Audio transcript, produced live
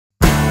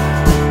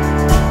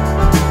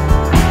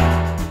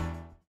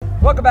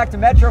welcome back to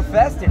Metro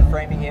Fest in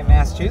Framingham,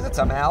 Massachusetts.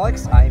 I'm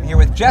Alex. I am here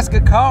with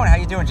Jessica Cohn. How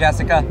you doing,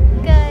 Jessica?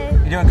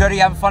 Good. You doing good? Are you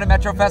having fun at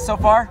Metro Fest so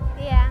far?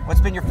 Yeah.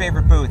 What's been your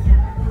favorite booth?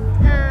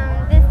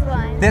 This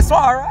one. This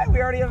one? All right,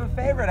 we already have a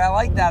favorite. I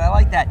like that. I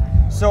like that.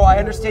 So I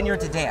understand you're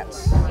into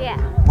dance. Yeah.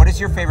 What is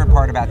your favorite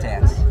part about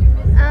dance?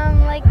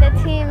 Like the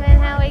team and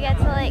how we get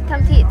to like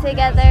compete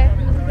together.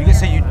 You can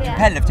say you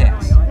competitive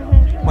dance.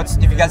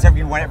 Mhm. Have you guys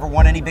ever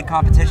won any big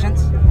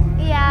competitions?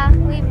 Yeah,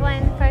 we've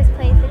won first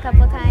place a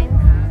couple times.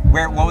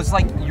 What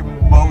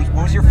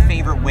was your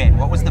favorite win?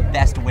 What was the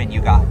best win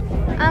you got?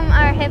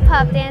 Our hip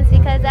hop dance,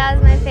 because that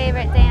was my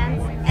favorite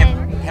dance.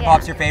 Hip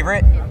hop's your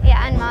favorite?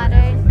 Yeah, and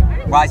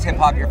modern. Why is hip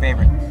hop your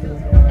favorite?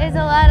 There's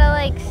a lot of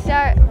like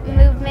sharp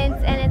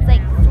movements and it's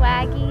like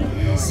swaggy.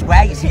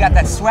 Swaggy, so you got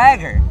that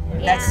swagger.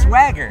 Yeah. That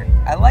swagger.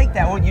 I like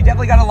that. Well, you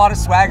definitely got a lot of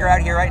swagger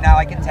out here right now,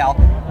 I can tell.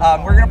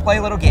 We're going to play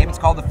a little game. It's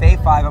called the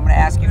Fave 5. I'm going to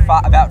ask you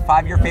about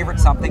 5 of your favorite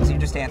somethings. You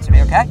just answer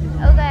me, okay?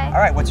 Okay. All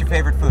right, what's your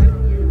favorite food?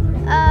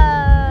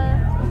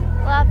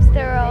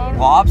 Lobster roll.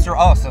 Lobster?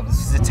 Oh, so this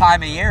is the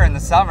time of year in the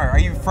summer. Are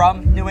you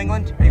from New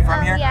England? Are you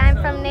from here? Yeah, I'm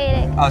from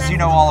Natick. Oh, so you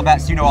know all about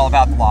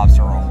the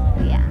lobster roll.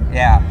 Yeah.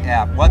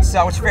 Yeah. What's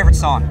your favorite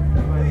song?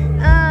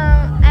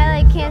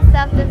 I like Can't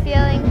Stop the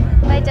Feeling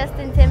by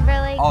Justin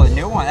Timberlake. Oh, the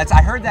new one.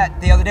 I heard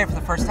that the other day for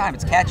the first time.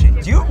 It's catchy.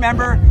 Do you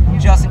remember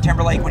Justin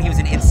Timberlake when he was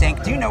in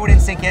NSYNC? Do you know what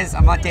NSYNC is?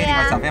 I'm not dating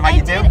myself. Am I?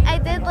 You do? I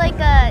did like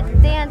a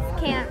dance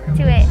camp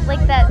to it,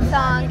 like that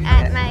song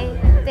at my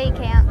day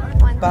camp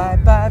one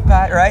time.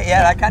 Bye, right?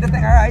 Yeah, that kind of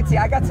thing. All right, see,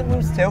 I got some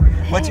moves too.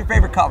 What's your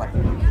favorite color?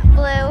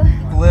 Blue.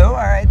 Blue, all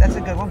right, that's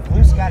a good one.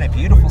 Blue sky, a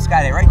beautiful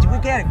sky day, right? Did we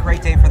get a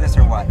great day for this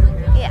or what?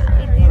 Yeah,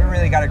 we do. We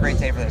really got a great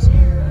day for this.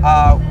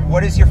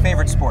 What is your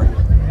favorite sport?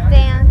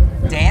 Dance.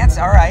 Dance,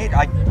 all right.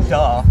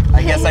 Duh.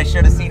 I guess I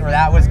should have seen where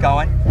that was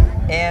going.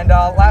 And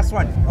last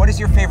one, what is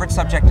your favorite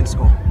subject in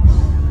school?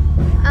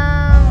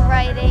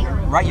 Writing.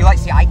 Right,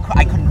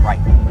 I couldn't write.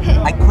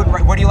 I couldn't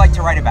write. What do you like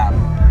to write about?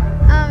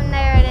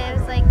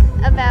 Narratives, like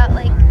about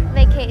like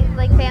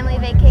family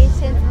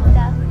vacations and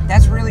stuff.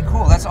 That's really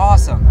cool. That's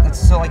awesome.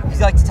 You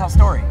like to tell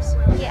stories.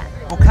 Yeah.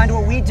 Well, kind of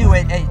what we do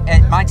at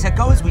Mindset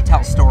Go is we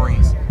tell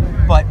stories,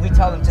 but we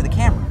tell them to the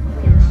camera.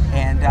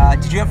 And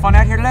did you have fun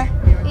out here today?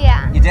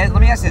 Yeah. You did?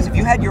 Let me ask this. If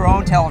you had your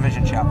own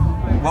television show,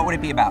 what would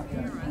it be about?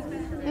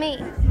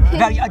 Me.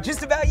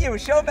 Just about you. A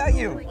show about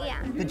you. Yeah.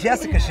 The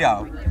Jessica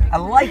Show. I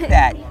like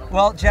that.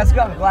 Well,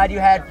 Jessica, I'm glad you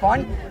had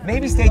fun.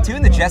 Maybe stay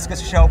tuned. The Jessica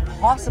Show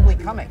possibly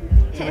coming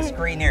to a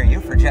screen near you.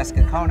 For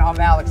Jessica Cohn, I'm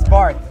Alex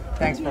Barth.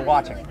 Thanks for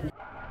watching.